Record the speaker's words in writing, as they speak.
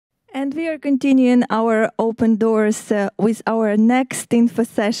And we are continuing our open doors with our next info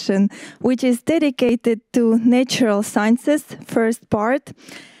session, which is dedicated to natural sciences, first part.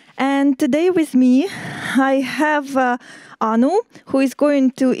 And today with me, I have Anu, who is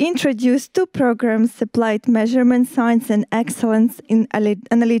going to introduce two programs, Applied Measurement Science and Excellence in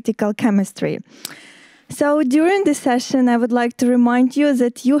Analytical Chemistry. So during this session, I would like to remind you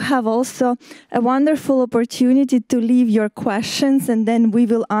that you have also a wonderful opportunity to leave your questions, and then we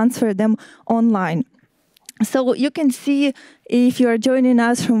will answer them online. So you can see, if you are joining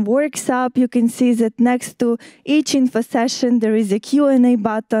us from Workshop, you can see that next to each info session, there is a Q&A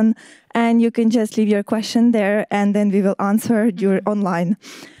button, and you can just leave your question there, and then we will answer you online.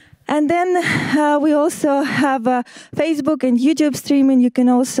 And then we also have a Facebook and YouTube stream, and you can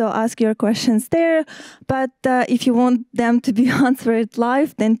also ask your questions there. But if you want them to be answered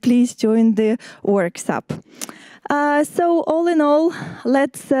live, then please join the workshop. So all in all,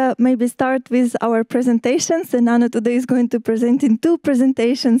 let's maybe start with our presentations. And Anna today is going to present in two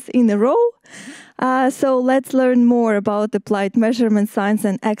presentations in a row. So let's learn more about applied measurement science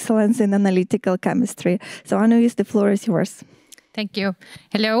and excellence in analytical chemistry. So Anu, the floor is yours. Thank you.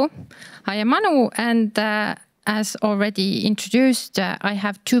 Hello, I am Anu, and as already introduced, I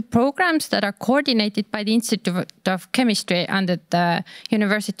have two programs that are coordinated by the Institute of Chemistry under the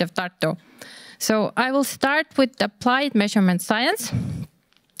University of Tartu. So I will start with applied measurement science,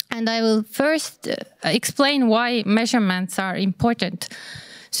 and I will first explain why measurements are important.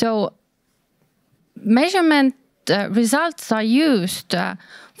 So measurement results are used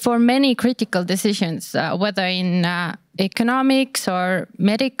for many critical decisions, whether in economics or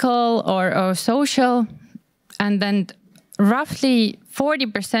medical or social. And then roughly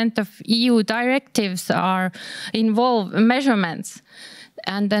 40% of EU directives involve measurements.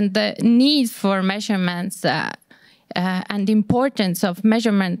 And then the need for measurements and importance of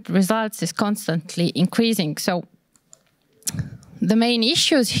measurement results is constantly increasing. So the main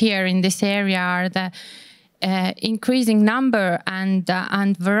issues here in this area are the increasing number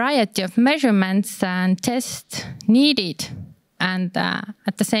and variety of measurements and tests needed, and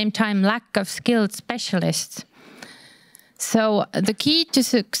at the same time lack of skilled specialists. So the key to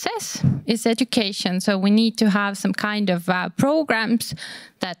success is education. So we need to have some kind of programs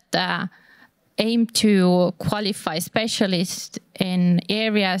that aim to qualify specialists in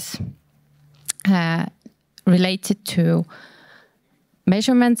areas related to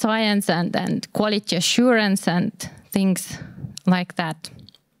measurement science and quality assurance and things like that.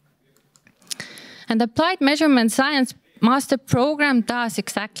 And applied measurement science master program does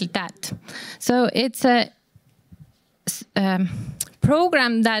exactly that. So it's a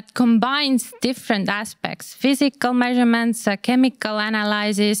program that combines different aspects: physical measurements, chemical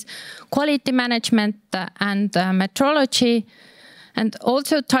analysis, quality management, and metrology, and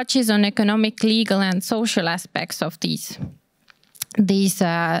also touches on economic, legal, and social aspects of these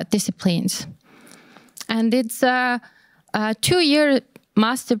disciplines. And it's a 2-year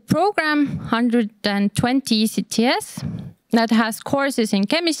master program, 120 ECTS, that has courses in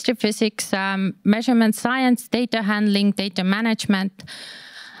chemistry, physics, measurement science, data handling, data management,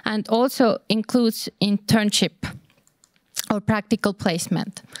 and also includes internship or practical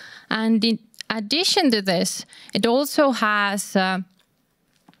placement. And in addition to this, it also has a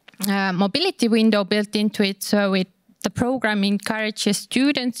mobility window built into it, so the program encourages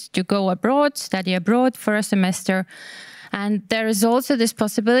students to go abroad, study abroad for a semester. And there is also this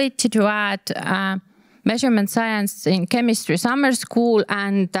possibility to add measurement science in chemistry summer school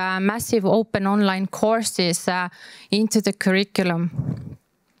and massive open online courses into the curriculum.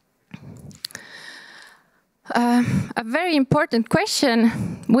 A very important question: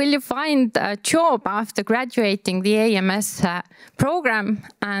 will you find a job after graduating the AMS program?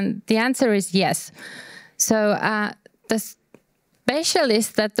 And the answer is yes. So the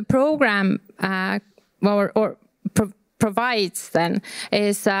specialists that the program provides then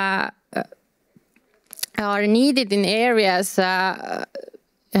are needed in areas that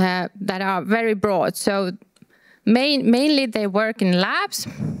are very broad. So mainly they work in labs,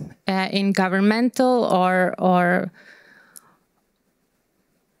 in governmental or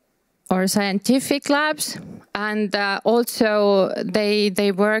scientific labs, and also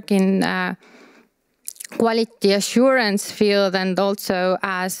they work in quality assurance field and also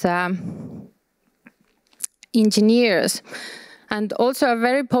as engineers. And also a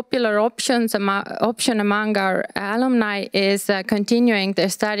very popular option among our alumni is continuing their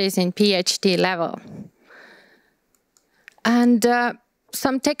studies in PhD level. And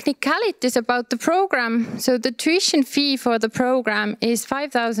some technicalities about the program. So the tuition fee for the program is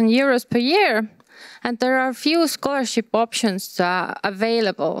 5,000 euros per year. and there are few scholarship options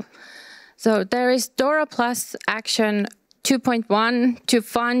available. So there is DORA Plus Action 2.1 to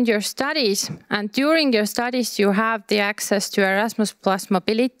fund your studies, and during your studies you have the access to Erasmus Plus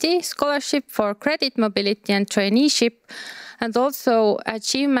Mobility Scholarship for credit mobility and traineeship, and also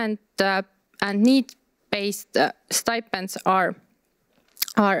achievement and need-based stipends are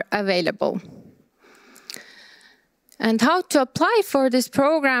available. And how to apply for this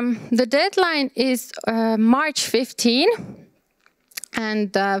program? The deadline is March 15.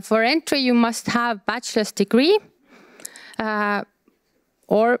 And for entry, you must have bachelor's degree,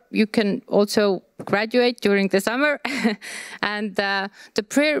 or you can also graduate during the summer. And the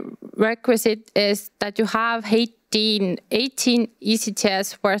prerequisite is that you have 18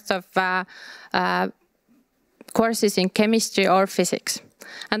 ECTS worth of courses in chemistry or physics.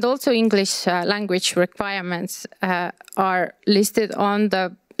 And also English language requirements are listed on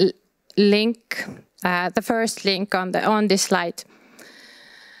the link, the first link on this slide.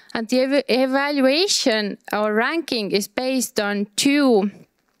 And the evaluation or ranking is based on two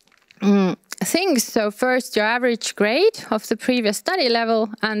things. So first, your average grade of the previous study level,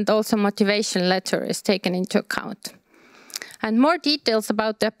 and also motivation letter is taken into account. And more details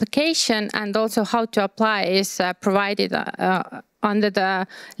about the application and also how to apply is provided under the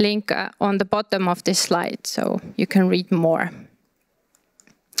link on the bottom of this slide, so you can read more.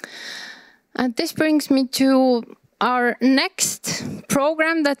 And this brings me to our next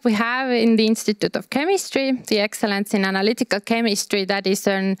program that we have in the Institute of Chemistry, the Excellence in Analytical Chemistry, that is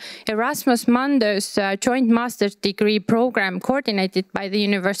an Erasmus Mundus joint master's degree program coordinated by the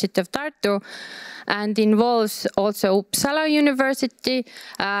University of Tartu and involves also Uppsala University,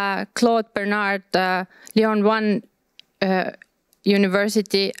 Claude Bernard Lyon 1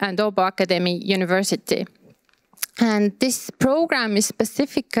 University and Åbo Academy University. And this program is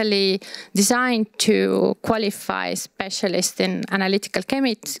specifically designed to qualify specialists in analytical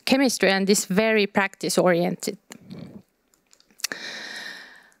chemistry and is very practice-oriented.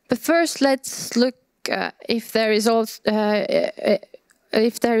 But first, let's look if there is also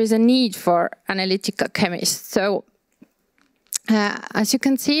if there is a need for analytical chemists. So, as you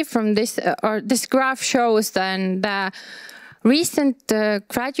can see from this, this graph shows then the recent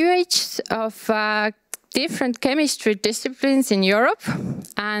graduates of different chemistry disciplines in Europe,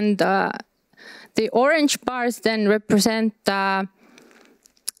 and the orange bars then represent job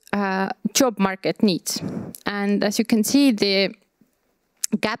market needs. And as you can see, the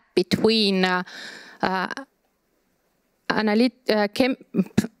gap between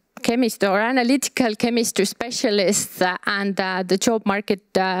chemist or analytical chemistry specialists and the job market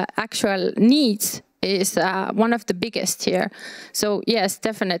actual needs is one of the biggest here. So yes,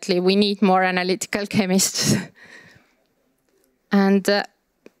 definitely we need more analytical chemists. And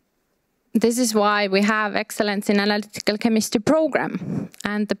this is why we have Excellence in Analytical Chemistry program.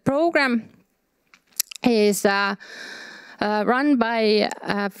 And the program is run by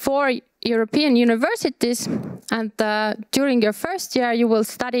 4 European universities. And during your first year, you will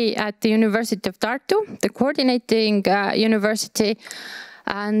study at the University of Tartu, the coordinating university.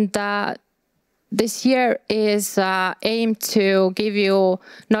 And this year is aimed to give you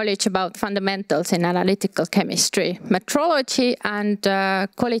knowledge about fundamentals in analytical chemistry, metrology and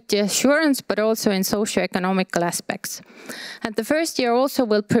quality assurance, but also in socio-economical aspects. And the first year also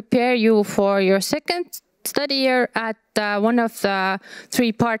will prepare you for your second study year at one of the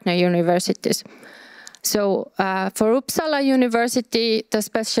 3 partner universities. So for Uppsala University, the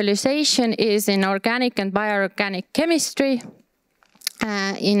specialization is in organic and bioorganic chemistry,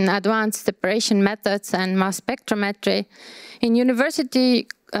 in advanced separation methods and mass spectrometry. In University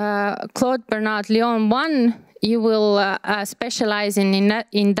Claude Bernard Lyon 1, you will specialize in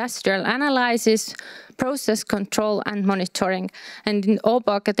industrial analysis, process control and monitoring. And in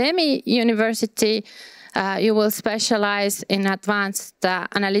Åbo Academy University, you will specialize in advanced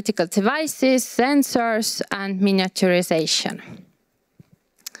analytical devices, sensors and miniaturization.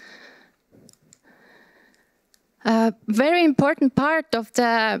 A very important part of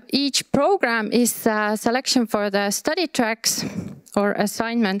each program is selection for the study tracks or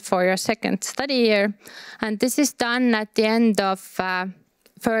assignment for your second study year. And this is done at the end of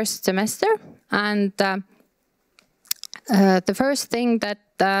first semester. And the first thing that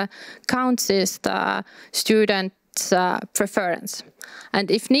counts is the student's preference. And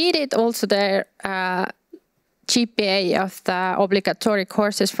if needed, also their GPA of the obligatory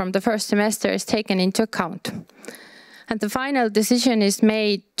courses from the first semester is taken into account. And the final decision is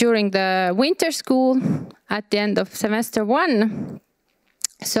made during the winter school at the end of semester 1.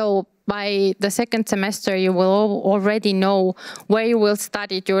 So by the second semester, you will already know where you will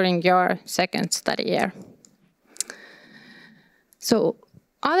study during your second study year. So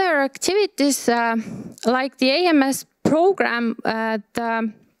other activities like the AMS program,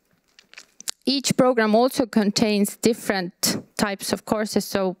 each program also contains different types of courses.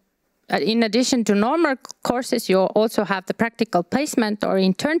 So in addition to normal courses, you also have the practical placement or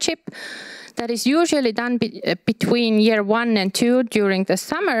internship that is usually done between year 1 and 2 during the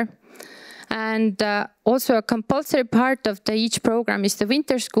summer. And also a compulsory part of each program is the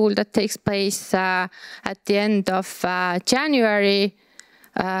winter school that takes place at the end of January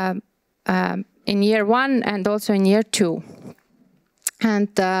in year 1 and also in year 2.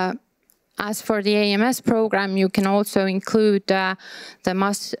 And as for the AMS program, you can also include the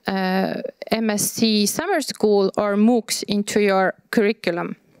MSc Summer School or MOOCs into your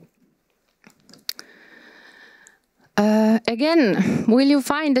curriculum. Again, will you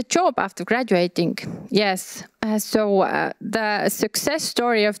find a job after graduating? Yes. So the success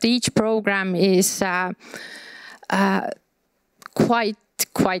story of each program is quite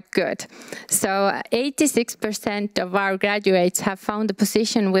good. So 86% of our graduates have found a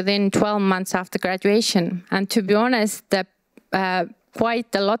position within 12 months after graduation. And to be honest,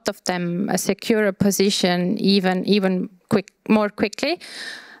 quite a lot of them secure a position even more quickly,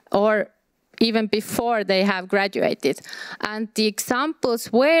 or even before they have graduated. And the examples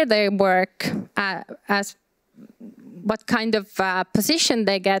where they work, as what kind of position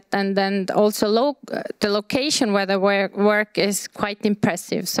they get, and then also the location where they work is quite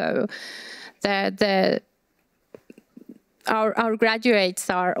impressive. So our graduates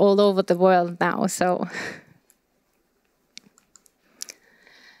are all over the world now. So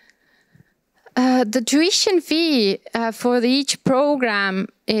the tuition fee for each program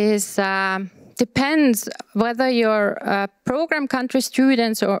is depends whether you're a program country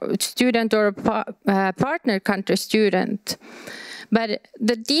student or a partner country student. But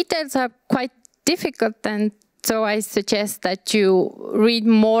the details are quite difficult, and so I suggest that you read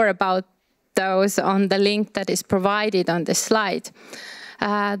more about those on the link that is provided on the slide.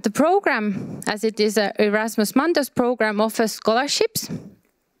 The program, as it is an Erasmus Mundus program, offers scholarships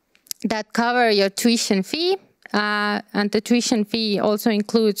that cover your tuition fee, and the tuition fee also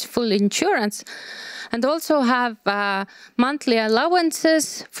includes full insurance, and also have monthly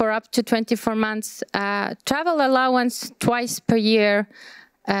allowances for up to 24 months, travel allowance twice per year,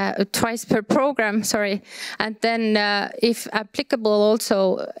 twice per program, sorry, and then if applicable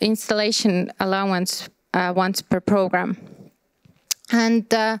also installation allowance once per program. And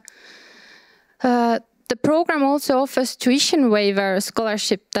the program also offers tuition waiver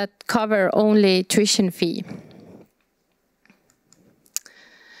scholarship that cover only tuition fee.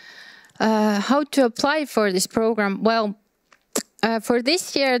 How to apply for this program? Well, for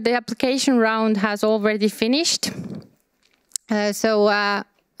this year, the application round has already finished. So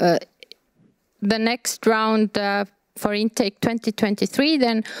the next round for intake 2023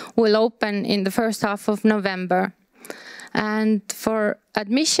 then will open in the first half of November. And for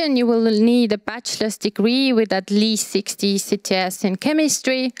admission, you will need a bachelor's degree with at least 60 ECTS in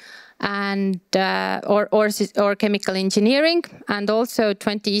chemistry and or chemical engineering, and also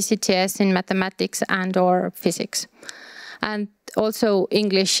 20 ECTS in mathematics and or physics. And also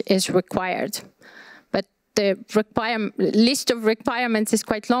English is required. But the list of requirements is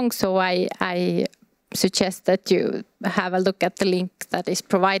quite long, so I suggest that you have a look at the link that is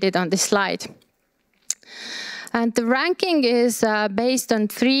provided on this slide. And the ranking is based on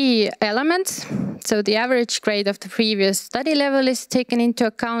 3 elements. So the average grade of the previous study level is taken into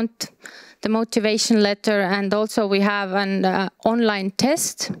account, the motivation letter, and also we have an online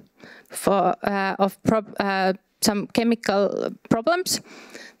test for some chemical problems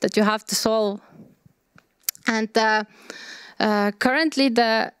that you have to solve. And currently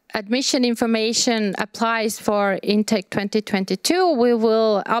the admission information applies for intake 2022. We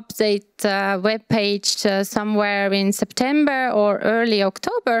will update the webpage somewhere in September or early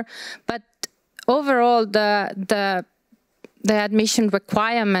October, but overall the admission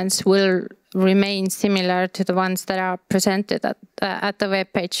requirements will remain similar to the ones that are presented at the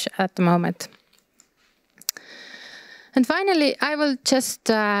webpage at the moment. And finally, I will just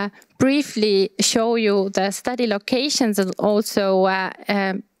briefly show you the study locations and also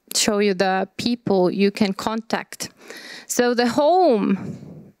show you the people you can contact. So the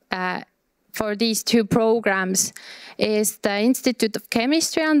home for these 2 programs is the Institute of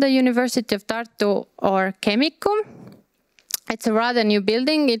Chemistry and the University of Tartu, or Chemicum. It's a rather new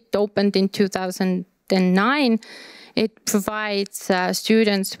building. It opened in 2009. It provides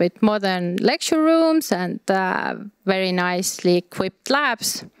students with modern lecture rooms and very nicely equipped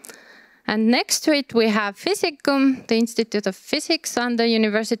labs. And next to it, we have Physicum, the Institute of Physics under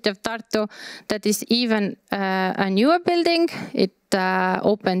University of Tartu, that is even a newer building. It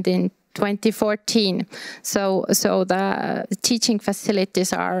opened in 2014. So the teaching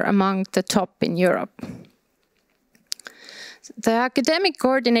facilities are among the top in Europe. The academic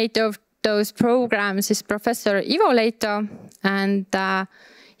coordinator of those programs is Professor Ivo Leito, and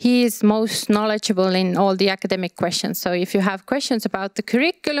he is most knowledgeable in all the academic questions. So if you have questions about the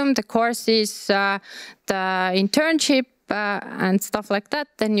curriculum, the courses, the internship, and stuff like that,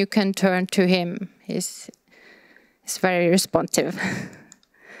 then you can turn to him. He's very responsive.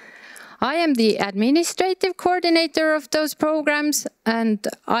 I am the administrative coordinator of those programs, and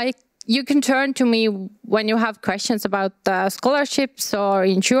you can turn to me when you have questions about scholarships or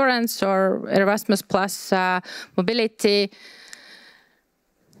insurance or Erasmus Plus mobility.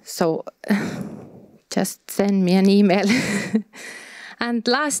 So just send me an email. And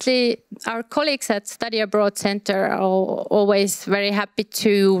lastly, our colleagues at Study Abroad Center are always very happy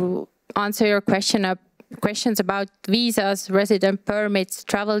to answer your questions about visas, resident permits,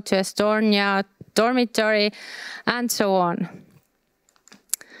 travel to Estonia, dormitory, and so on.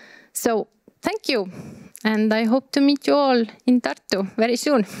 So thank you, and I hope to meet you all in Tartu very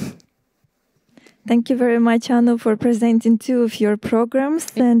soon. Thank you very much, Anu, for presenting two of your programs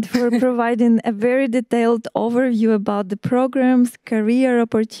and for providing a very detailed overview about the programs, career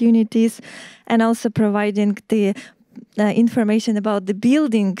opportunities, and also providing the information about the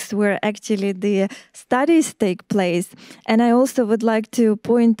buildings where actually the studies take place. And I also would like to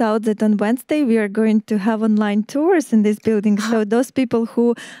point out that on Wednesday we are going to have online tours in this building. So those people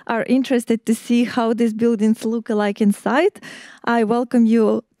who are interested to see how these buildings look like inside, I welcome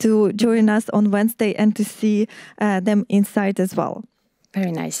you to join us on Wednesday and to see them inside as well.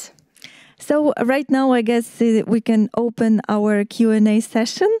 Very nice. So right now, I guess we can open our Q&A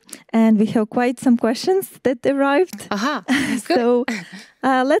session, and we have quite some questions that arrived. Aha, so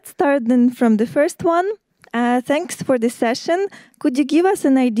let's start then from the first one. Thanks for the session. Could you give us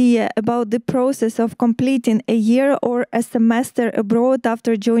an idea about the process of completing a year or a semester abroad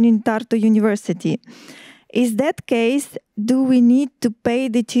after joining Tartu University? Is that case, do we need to pay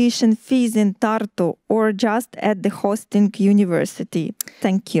the tuition fees in Tartu or just at the hosting university?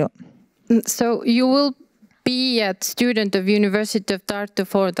 Thank you. So you will be a student of University of Tartu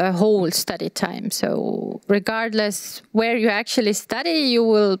for the whole study time. So regardless where you actually study, you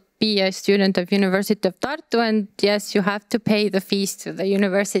will be a student of University of Tartu, and yes, you have to pay the fees to the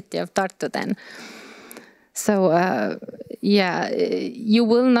University of Tartu then. So yeah, you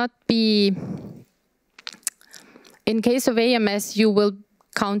will not be, in case of AMS, you will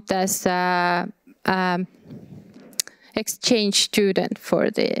count as exchange student for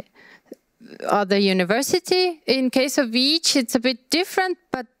the other university. In case of each, it's a bit different,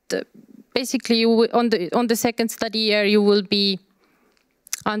 but basically you on the second study year you will be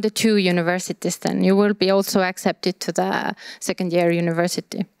on the two universities. Then you will be also accepted to the second year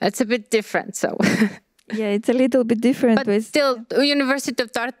university. It's a bit different, so. Yeah, it's a little bit different. But still, University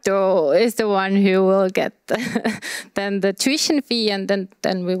of Tartu is the one who will get then the tuition fee, and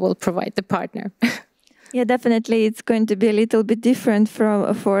then we will provide the partner. Yeah, definitely. It's going to be a little bit different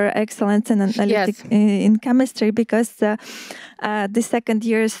for excellence and analytics in chemistry, because the second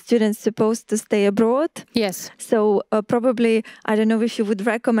year students supposed to stay abroad. Yes. So probably, I don't know if you would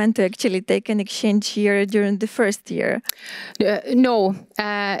recommend to actually take an exchange year during the first year. No,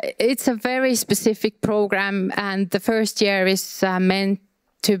 it's a very specific program, and the first year is meant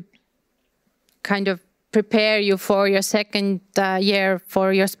to kind of prepare you for your second year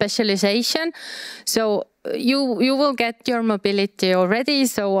for your specialization. So you will get your mobility already.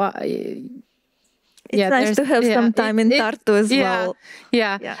 So it's nice to have some time in Tartu as well.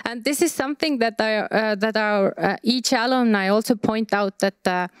 Yeah, and this is something that our each alumni also point out,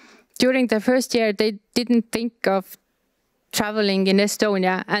 that during the first year they didn't think of traveling in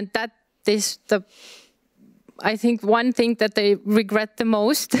Estonia, and that is I think one thing that they regret the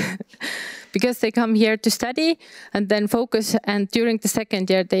most. Because they come here to study and then focus, and during the second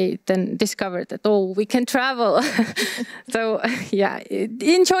year they then discover that, oh, we can travel. So yeah,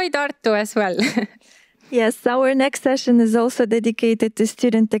 enjoy Tartu as well. Yes, our next session is also dedicated to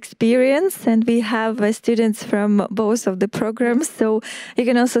student experience, and we have students from both of the programs. So you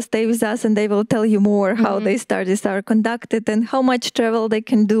can also stay with us, and they will tell you more how their studies are conducted and how much travel they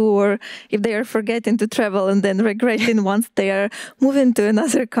can do, or if they are forgetting to travel and then regretting once they are moving to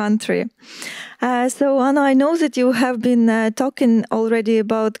another country. So Anna, I know that you have been talking already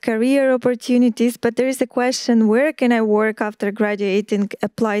about career opportunities, but there is a question: where can I work after graduating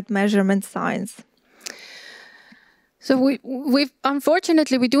applied measurement science? So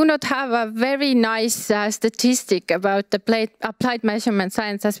unfortunately, we do not have a very nice statistic about the applied measurement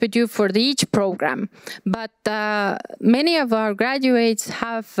science as we do for each program. But many of our graduates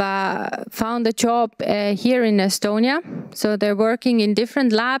have found a job here in Estonia. So they're working in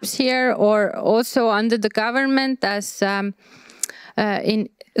different labs here, or also under the government as in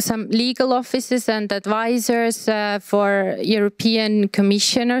some legal offices and advisors for European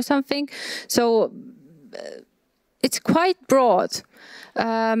Commission or something. So it's quite broad,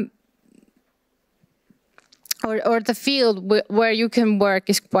 or the field where you can work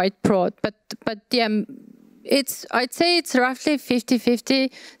is quite broad. But yeah, I'd say it's roughly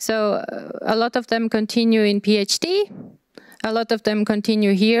 50-50. So a lot of them continue in PhD, a lot of them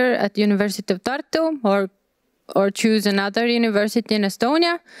continue here at University of Tartu, or choose another university in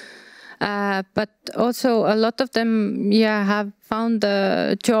Estonia. But also a lot of them, have found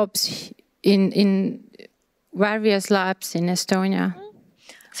jobs in various labs in Estonia.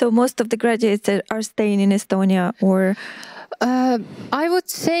 So most of the graduates are staying in Estonia, or? I would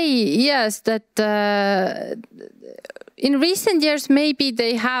say yes, that in recent years maybe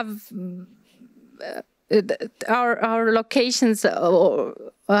they have our locations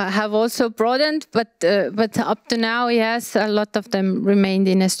have also broadened, but up to now, yes, a lot of them remained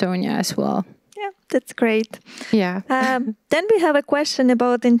in Estonia as well. Yeah, that's great. Yeah. Then we have a question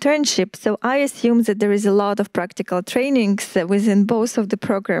about internship. So I assume that there is a lot of practical trainings within both of the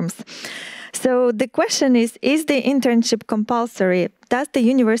programs. So the question is the internship compulsory? Does the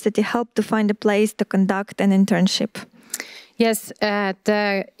university help to find a place to conduct an internship? Yes,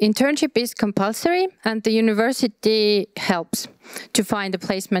 the internship is compulsory, and the university helps to find a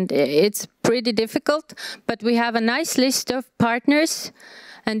placement. It's pretty difficult, but we have a nice list of partners.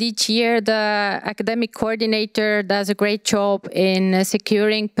 And each year, the academic coordinator does a great job in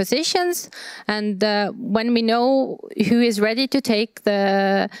securing positions. And when we know who is ready to take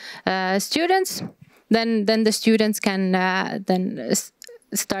the students, then the students can then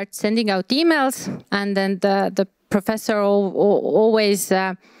start sending out emails. And then the professor always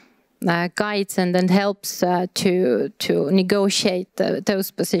guides and then helps to negotiate those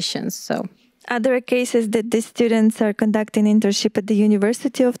positions. So. Are there cases that the students are conducting internship at the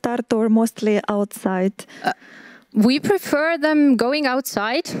University of Tartu or mostly outside? We prefer them going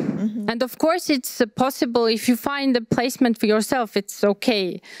outside. And of course, it's possible if you find a placement for yourself, it's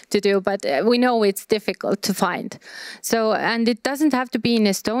okay to do, but we know it's difficult to find. So, and it doesn't have to be in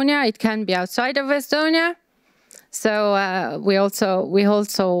Estonia, it can be outside of Estonia. So we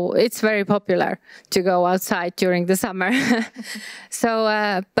also, it's very popular to go outside during the summer. So,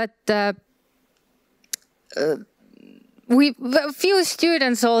 a few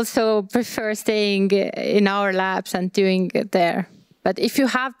students also prefer staying in our labs and doing it there. But if you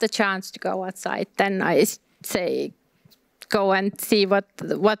have the chance to go outside, then I say go and see what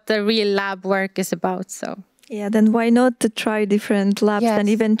the real lab work is about. So yeah, then why not to try different labs and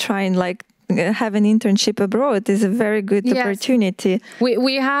even try and have an internship abroad is a very good opportunity.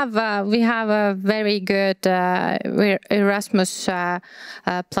 We have a very good Erasmus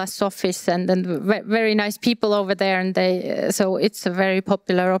Plus office and very nice people over there, and so it's a very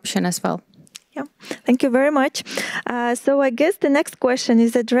popular option as well. Yeah, thank you very much. So I guess the next question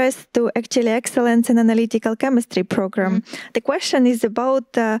is addressed to actually Excellence in Analytical Chemistry program. The question is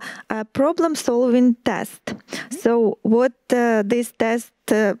about a problem-solving test. So what this test,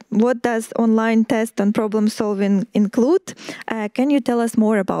 what does online test on problem-solving include? Can you tell us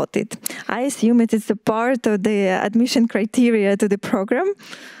more about it? I assume it is a part of the admission criteria to the program.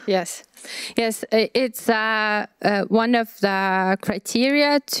 Yes. Yes, it's one of the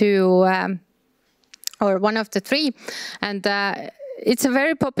criteria to or one of the three, and it's a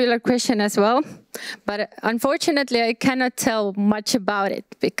very popular question as well. But unfortunately, I cannot tell much about it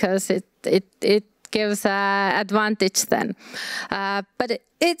because it gives advantage then. But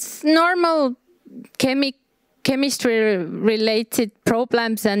it's normal chemistry-related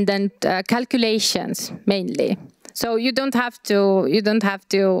problems and then calculations mainly. So you don't have to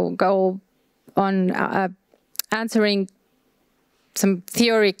go on answering some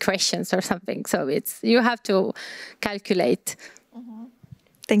theory questions or something. So you have to calculate.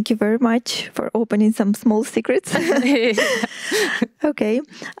 Thank you very much for opening some small secrets. Okay.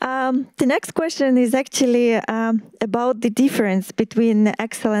 The next question is actually about the difference between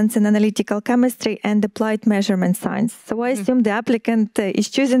excellence in analytical chemistry and applied measurement science. So I assume the applicant is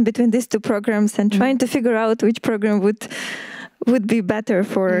choosing between these two programs and trying to figure out which program would be better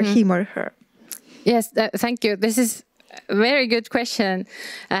for him or her. Yes, thank you. This is a very good question.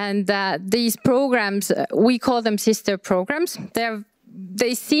 And these programs, we call them sister programs.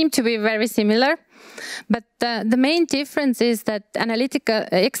 They seem to be very similar, but the main difference is that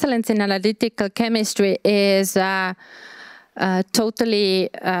excellence in analytical chemistry is totally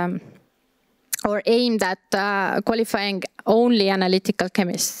or aimed at qualifying only analytical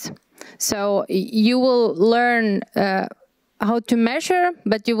chemists. So you will learn how to measure,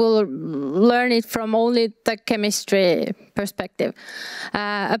 but you will learn it from only the chemistry perspective.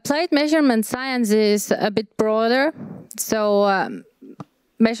 Applied measurement science is a bit broader. So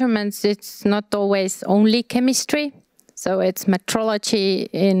measurements, it's not always only chemistry. So it's metrology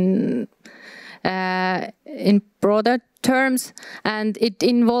in broader terms, and it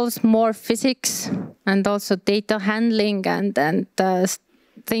involves more physics and also data handling and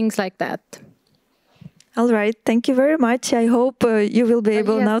things like that. All right, thank you very much. I hope you will be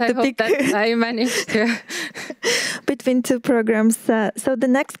able now to pick. That I managed to between two programs. So the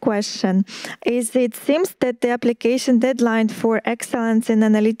next question is: it seems that the application deadline for excellence in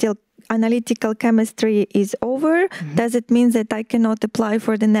analytical chemistry is over. Does it mean that I cannot apply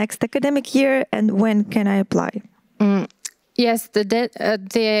for the next academic year? And when can I apply? Yes,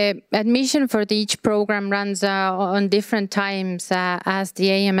 the admission for each program runs on different times as the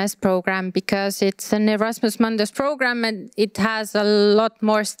AMS program, because it's an Erasmus Mundus program and it has a lot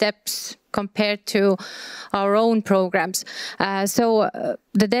more steps compared to our own programs. So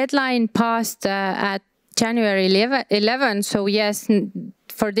the deadline passed at January 11. So yes,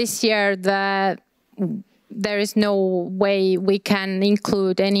 for this year, there is no way we can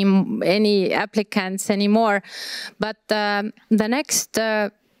include any applicants anymore. But the next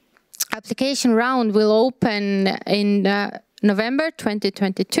application round will open in November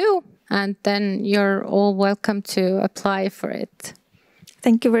 2022, and then you're all welcome to apply for it.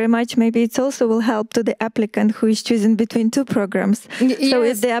 Thank you very much. Maybe it also will help to the applicant who is choosing between two programs. Yes. So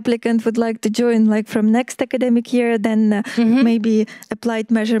if the applicant would like to join like from next academic year, then maybe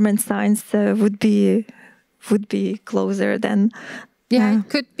applied measurement science would be closer then. Yeah, it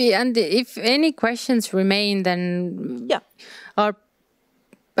could be. And if any questions remain, then our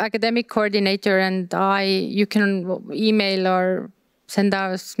academic coordinator and you can email or send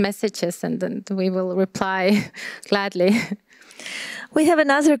us messages, and then we will reply gladly. We have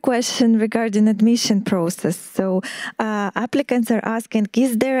another question regarding admission process. So applicants are asking,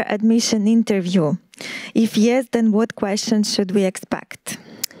 is there admission interview? If yes, then what questions should we expect?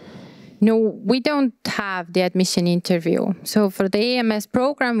 No, we don't have the admission interview. So for the AMS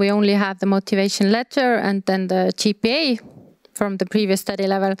program, we only have the motivation letter and then the GPA from the previous study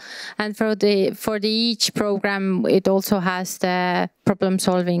level. And for each program, it also has the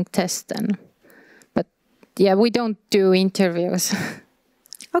problem-solving test. But yeah, we don't do interviews.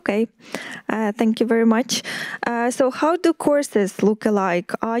 Okay, thank you very much. So how do courses look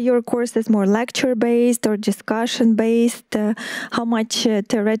alike? Are your courses more lecture-based or discussion-based? How much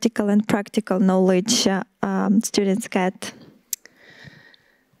theoretical and practical knowledge students get?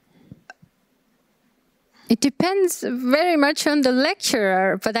 It depends very much on the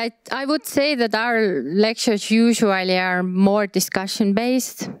lecturer, but I would say that our lectures usually are more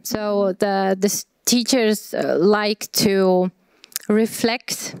discussion-based. So the teachers like to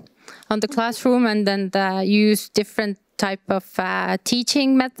reflect on the classroom and then use different type of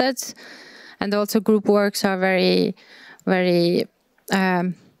teaching methods, and also group works are very, very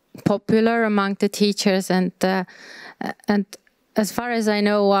popular among the teachers, and as far as I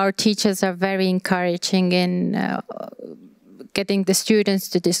know, our teachers are very encouraging in getting the students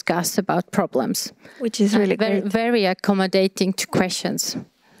to discuss about problems, which is really great. Very accommodating to questions.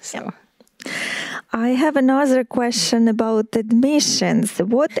 So. Yeah. I have another question about admissions.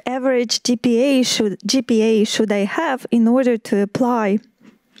 What average GPA should I have in order to apply?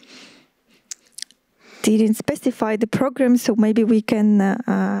 Didn't specify the program, so maybe we can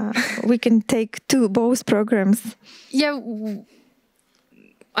take both programs. Yeah,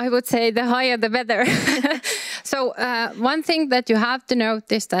 I would say the higher the better. So one thing that you have to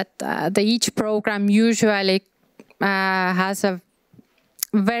note is that each program usually has a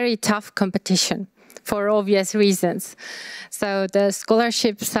very tough competition for obvious reasons. So the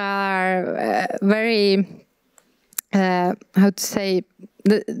scholarships are very,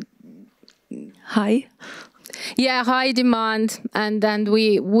 high. Yeah, high demand, and then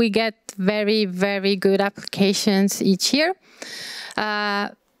we get very, very good applications each year.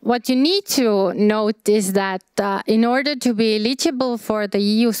 What you need to note is that in order to be eligible for the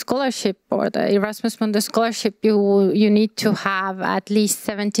EU scholarship or the Erasmus Mundus scholarship, you need to have at least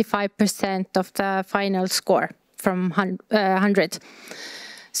 75% of the final score from 100.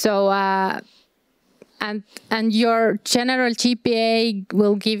 So, and your general GPA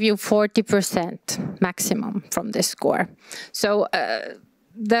will give you 40% maximum from this score. So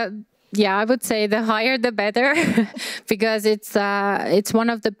yeah, I would say the higher the better, because it's one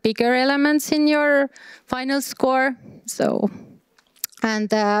of the bigger elements in your final score. So,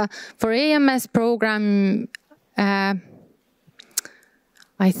 and for AMS program, I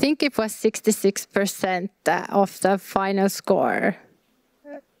think it was 66% of the final score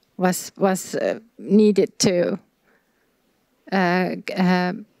was needed to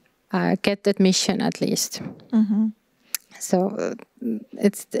get admission at least. Mm-hmm. So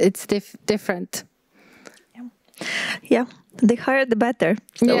it's different. Yeah, the higher the better.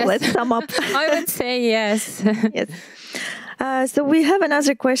 So yes. Let's sum up. I would say yes. Yes. So we have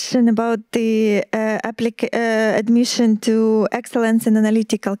another question about the admission to excellence in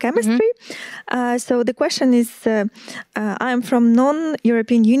analytical chemistry. Mm-hmm. So the question is, I am from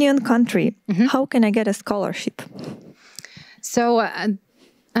non-European Union country. Mm-hmm. How can I get a scholarship? So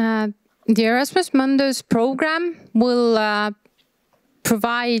the Erasmus Mundus program will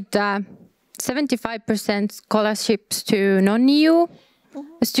provide 75% scholarships to non-EU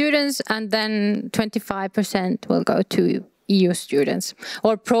students, and then 25% will go to EU students,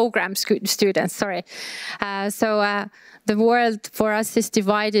 or program students, sorry. So the world for us is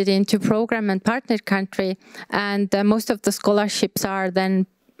divided into program and partner country, and most of the scholarships are then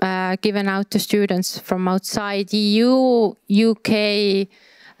given out to students from outside EU, UK,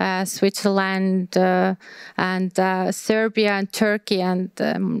 Switzerland, and Serbia and Turkey and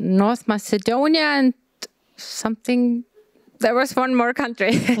North Macedonia and something. There was one more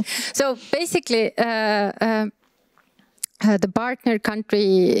country. So basically, the partner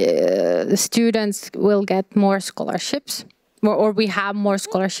country students will get more scholarships, or we have more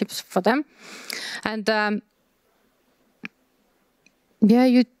scholarships for them. And yeah,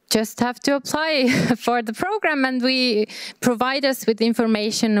 you just have to apply for the program, and we provide us with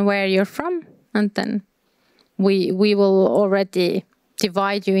information where you're from, and then we will already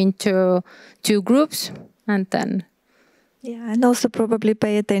divide you into 2 groups, and then yeah, and also probably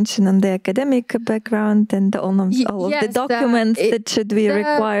pay attention on the academic background and all of the documents that should be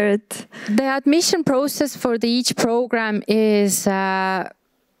required. The admission process for each program is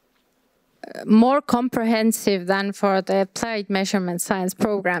more comprehensive than for the applied measurement science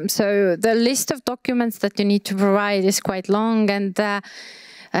program. So the list of documents that you need to provide is quite long, and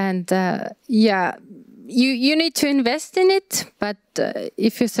yeah, you need to invest in it, but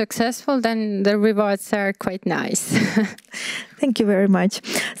if you're successful, then the rewards are quite nice. Thank you very much.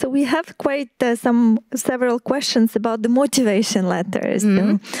 So we have quite several questions about the motivation letters.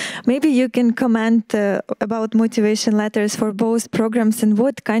 Mm-hmm. Maybe you can comment about motivation letters for both programs, and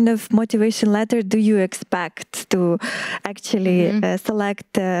what kind of motivation letter do you expect to actually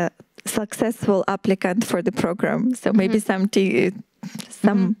select a successful applicant for the program? So maybe some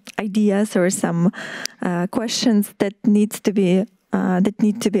ideas or some questions that need to be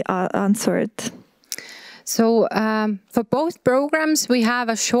answered. So for both programs, we have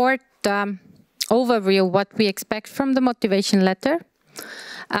a short overview of what we expect from the motivation letter.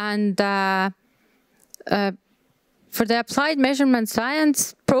 And for the applied measurement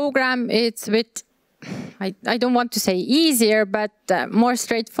science program, it's a bit, I don't want to say easier, but more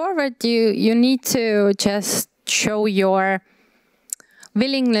straightforward. You need to just show your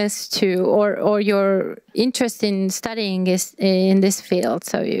willingness to, or your interest in studying is in this field.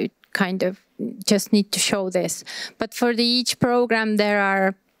 So you kind of just need to show this. But for each program, there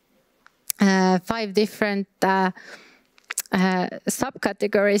are 5 different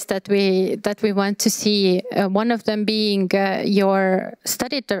subcategories that we want to see. One of them being your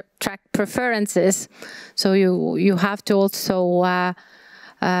study track preferences. So you have to also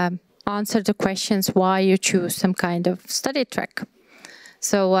answer the questions why you choose some kind of study track.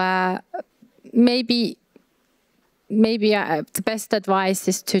 So maybe the best advice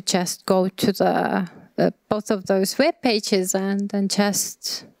is to just go to the both of those web pages and then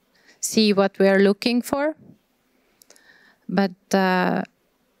just see what we are looking for. But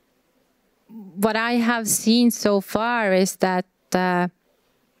what I have seen so far is that the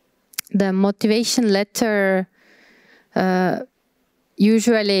motivation letter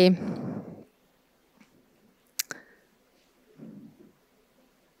usually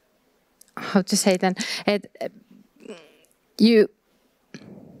how to say then,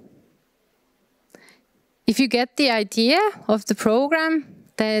 if you get the idea of the program,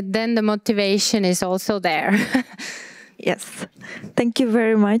 then the motivation is also there. Yes. Thank you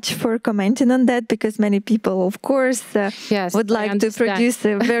very much for commenting on that, because many people, of course, would like to produce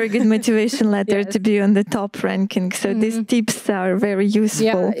a very good motivation letter yes. to be on the top ranking. So these tips are very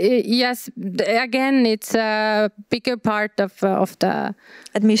useful. Yes. Again, it's a bigger part of the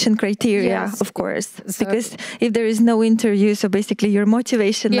admission criteria, yes. of course. So, because if there is no interview, so basically your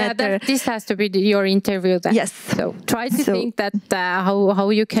motivation letter. This has to be your interview then. Yes. So try to think that how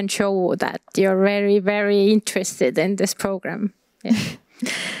you can show that you're very, very interested in this program. Yeah.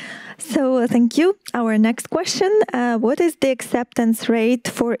 So thank you. Our next question, what is the acceptance rate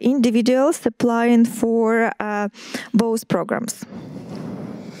for individuals applying for both programs?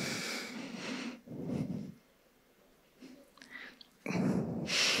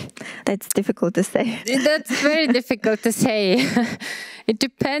 That's difficult to say. That's very difficult to say. It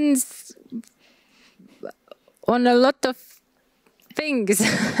depends on a lot of things.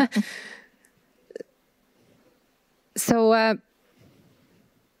 So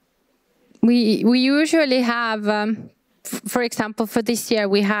we usually have, for example, for this year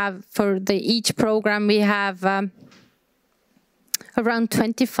we have for each program we have around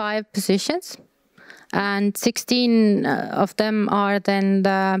 25 positions, and 16 of them are then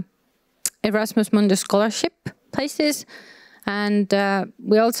the Erasmus Mundus scholarship places, and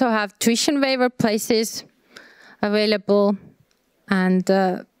we also have tuition waiver places available, and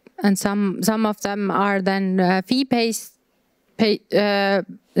some of them are then fee-based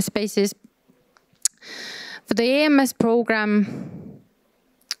spaces. For the AMS program,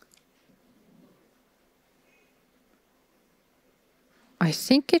 I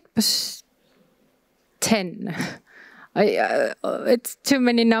think it was 10. It's too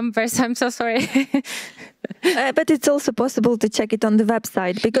many numbers, I'm so sorry. But it's also possible to check it on the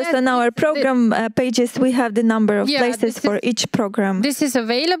website, because on our program pages we have the number of places for each program. This is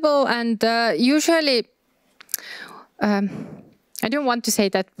available, and usually, I don't want to say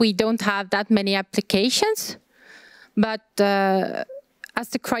that we don't have that many applications, but as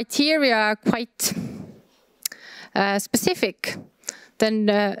the criteria are quite specific, then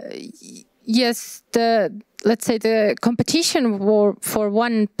yes, let's say the competition for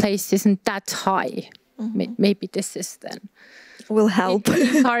one place isn't that high. Maybe this is then will help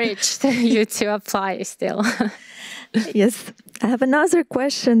encourage you to apply still. Yes, I have another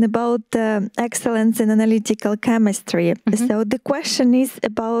question about excellence in analytical chemistry. So the question is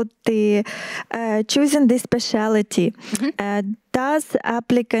about the choosing the specialty. Does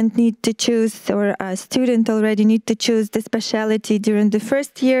applicant need to choose, or a student already need to choose the specialty during the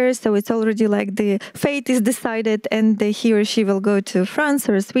first year? So it's already like the fate is decided, and he or she will go to France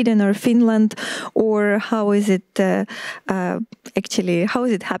or Sweden or Finland, or how is it actually? How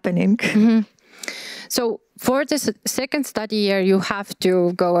is it happening? So for the second study year, you have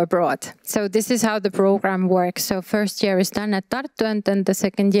to go abroad. So this is how the program works. So first year is done at Tartu, and then the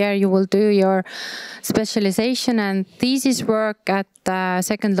second year you will do your specialization and thesis work at the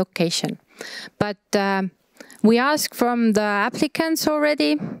second location. But we ask from the applicants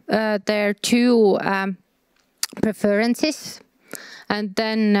already their two preferences. And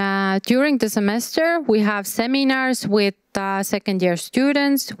then during the semester, we have seminars with second year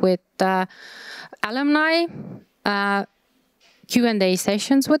students, with alumni, Q&A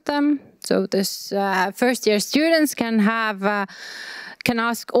sessions with them. So this first year students can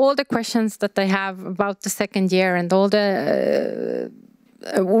ask all the questions that they have about the second year, and all the,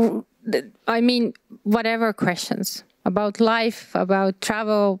 I mean, whatever questions about life, about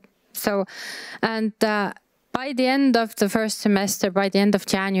travel. So, and by the end of the first semester, by the end of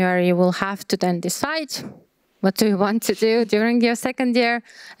January, you will have to then decide what do you want to do during your second year,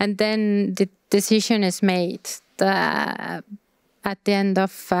 and then the decision is made at the end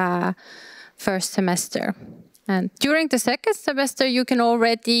of first semester. And during the second semester, you can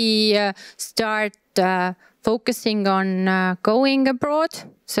already start focusing on going abroad.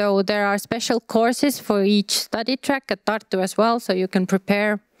 So there are special courses for each study track at Tartu as well, so you can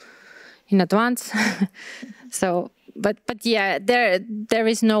prepare in advance. So, but yeah, there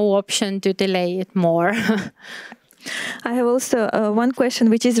is no option to delay it more. I have also one question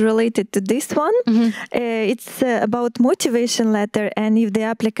which is related to this one. It's about motivation letter, and if the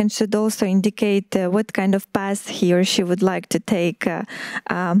applicant should also indicate what kind of path he or she would like to take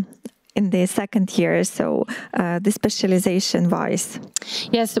in the second year, so the specialization wise.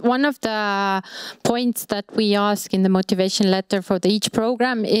 Yes, one of the points that we ask in the motivation letter for each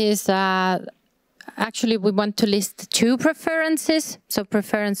program is actually we want to list two preferences. So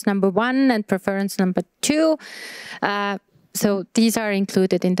preference number 1 and preference number 2. So these are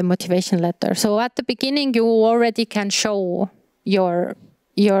included in the motivation letter. So at the beginning, you already can show your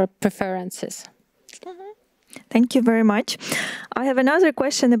preferences. Thank you very much. I have another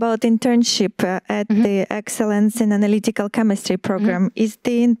question about internship at the Excellence in Analytical Chemistry program. Is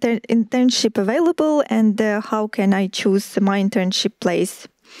the internship available, and how can I choose my internship place?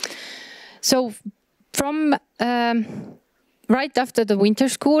 So from right after the winter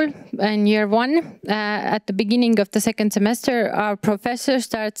school in year 1, at the beginning of the second semester, our professor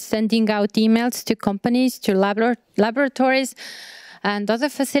starts sending out emails to companies, to laboratories, and other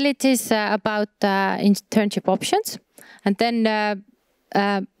facilities about internship options. And then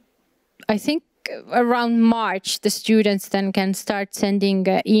I think around March, the students then can start sending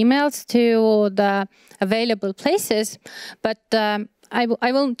emails to the available places. But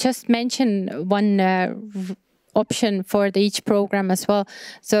I will just mention one option for each program as well.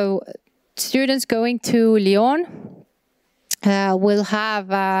 So students going to Lyon will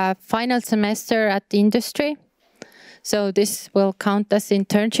have a final semester at the industry. So this will count as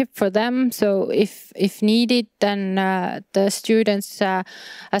internship for them. So if needed, then the students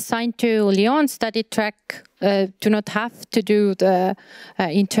assigned to Lyon study track do not have to do the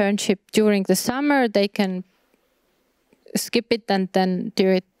internship during the summer. They can skip it and then do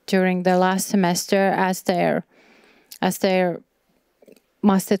it during the last semester as their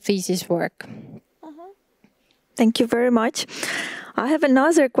master thesis work. Thank you very much. I have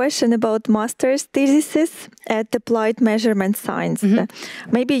another question about master's theses at Applied Measurement Science.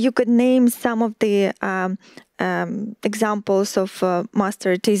 Maybe you could name some of the examples of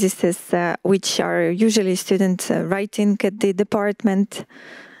master theses which are usually students writing at the department.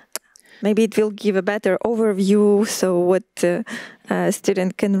 Maybe it will give a better overview, so what a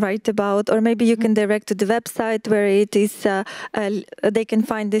student can write about, or maybe you can direct to the website where it is. They can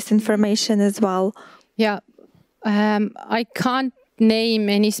find this information as well. Yeah, I can't name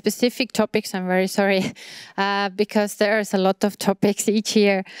any specific topics. I'm very sorry, because there's a lot of topics each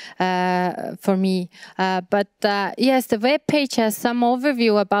year for me. But yes, the webpage has some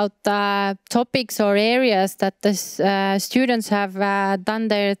overview about topics or areas that the students have done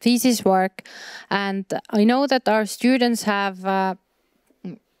their thesis work. And I know that our students have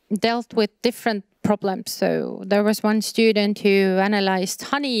dealt with different problems. So there was one student who analyzed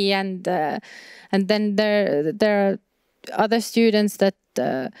honey, and then there are other students that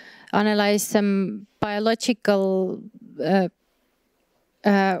analyze some biological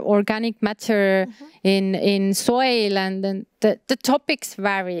organic matter in soil, and then the topics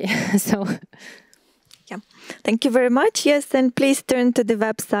vary. So yeah, thank you very much. Yes, and please turn to the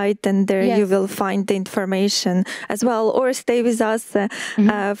website, and there you will find the information as well, or stay with us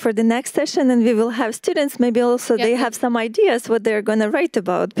for the next session, and we will have students, maybe also they have some ideas what they're going to write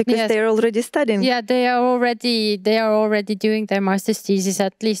about, because they're already studying. Yeah, they are already doing their master's thesis.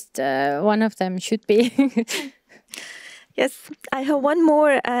 At least one of them should be. Yes, I have one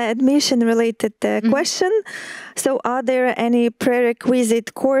more admission-related question. So are there any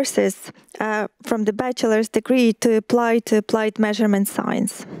prerequisite courses from the bachelor's degree to apply to applied measurement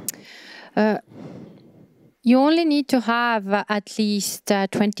science? You only need to have at least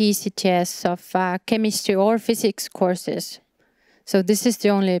 20 ECTS of chemistry or physics courses. So this is the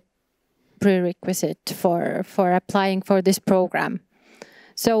only prerequisite for applying for this program.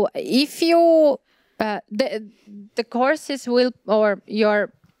 So if you the courses will, or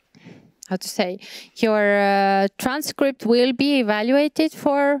your transcript will be evaluated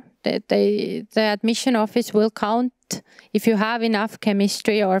for the admission office will count if you have enough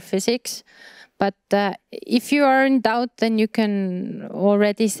chemistry or physics. But if you are in doubt, then you can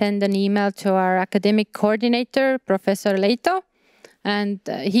already send an email to our academic coordinator, Professor Leito, and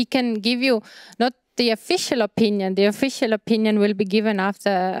he can give you not the official opinion. The official opinion will be given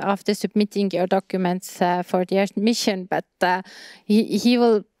after submitting your documents for the admission, but he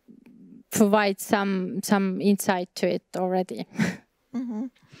will provide some insight to it already.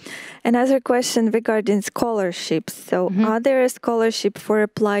 Another question regarding scholarships. So are there a scholarship for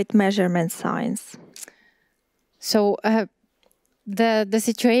applied measurement science? So the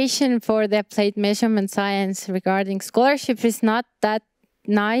situation for the applied measurement science regarding scholarship is not that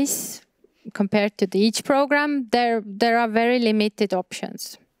nice compared to each program. There are very limited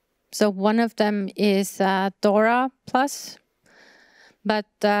options. So one of them is DORA Plus. But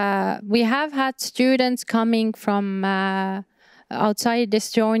we have had students coming from outside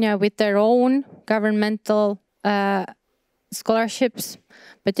Estonia with their own governmental scholarships.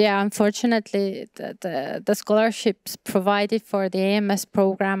 But yeah, unfortunately, the scholarships provided for the AMS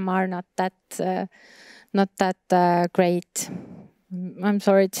program are not that great. I'm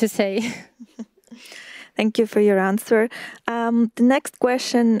sorry to say. Thank you for your answer. The next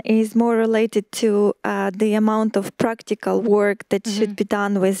question is more related to the amount of practical work that should be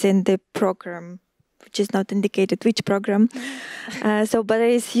done within the program, which is not indicated which program. But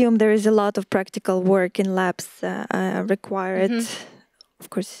I assume there is a lot of practical work in labs required, of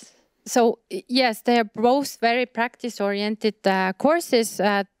course. So yes, they are both very practice-oriented courses.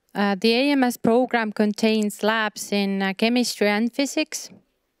 The AMS program contains labs in chemistry and physics.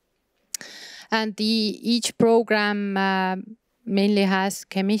 And each program mainly has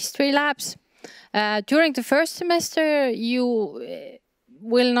chemistry labs. During the first semester, you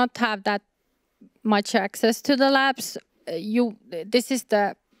will not have that much access to the labs. This is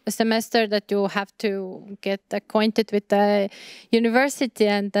the semester that you have to get acquainted with the university,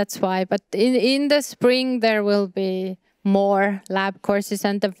 and that's why. But in the spring, there will be more lab courses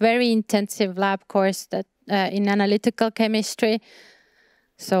and a very intensive lab course that in analytical chemistry.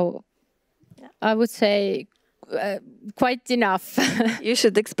 So I would say quite enough. You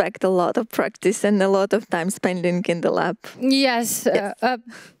should expect a lot of practice and a lot of time spending in the lab. Yes, yes.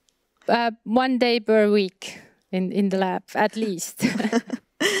 1 day per week in the lab, at least.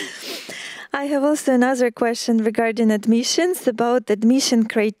 I have also another question regarding admissions, about admission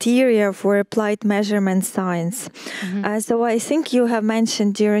criteria for applied measurement science. So I think you have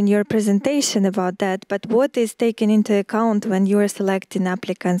mentioned during your presentation about that, but what is taken into account when you are selecting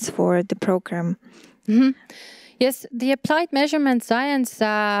applicants for the program? Yes, the applied measurement science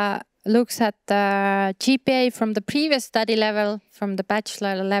looks at the GPA from the previous study level, from the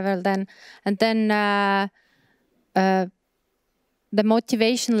bachelor level then, and then the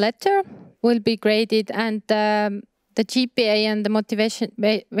motivation letter will be graded, and the GPA and the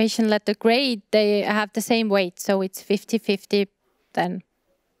motivation letter grade, they have the same weight, so it's 50-50 then.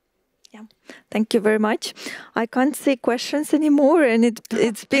 Yeah, thank you very much. I can't see questions anymore, and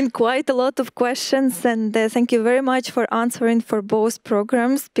it's been quite a lot of questions, and thank you very much for answering for both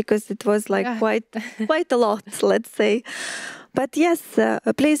programs, because it was like quite a lot, let's say. But yes,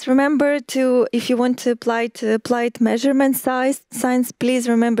 please remember to, if you want to apply to applied measurement science, please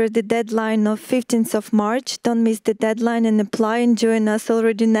remember the deadline of 15th of March. Don't miss the deadline and apply and join us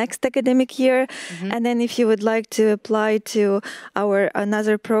already next academic year. And then if you would like to apply to our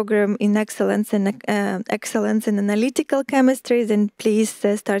another program in excellence in analytical chemistry, then please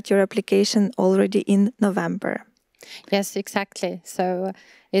start your application already in November. Yes, exactly. So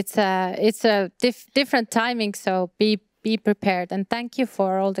it's a different timing, so be prepared, and thank you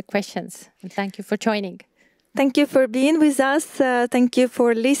for all the questions, and thank you for joining. Thank you for being with us. Thank you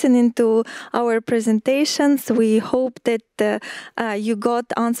for listening to our presentations. We hope that you got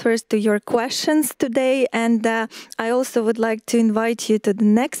answers to your questions today. And I also would like to invite you to the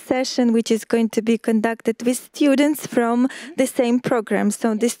next session, which is going to be conducted with students from the same program.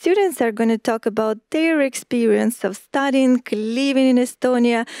 So the students are going to talk about their experience of studying, living in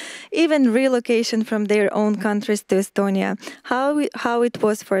Estonia, even relocation from their own countries to Estonia, how it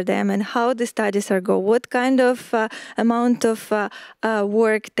was for them and how the studies are going, what kind of amount of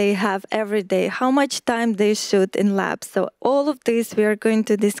work they have every day, how much time they should in labs. So all of this we are going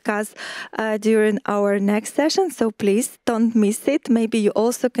to discuss during our next session. So please don't miss it. Maybe you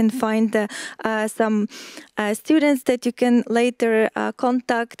also can find some students that you can later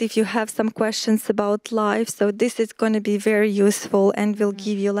contact if you have some questions about life. So this is going to be very useful and will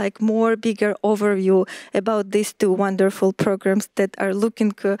give you like more bigger overview about these two wonderful programs that are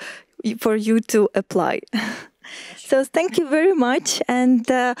looking for you to apply. So thank you very much, and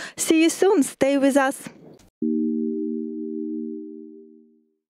see you soon. Stay with us.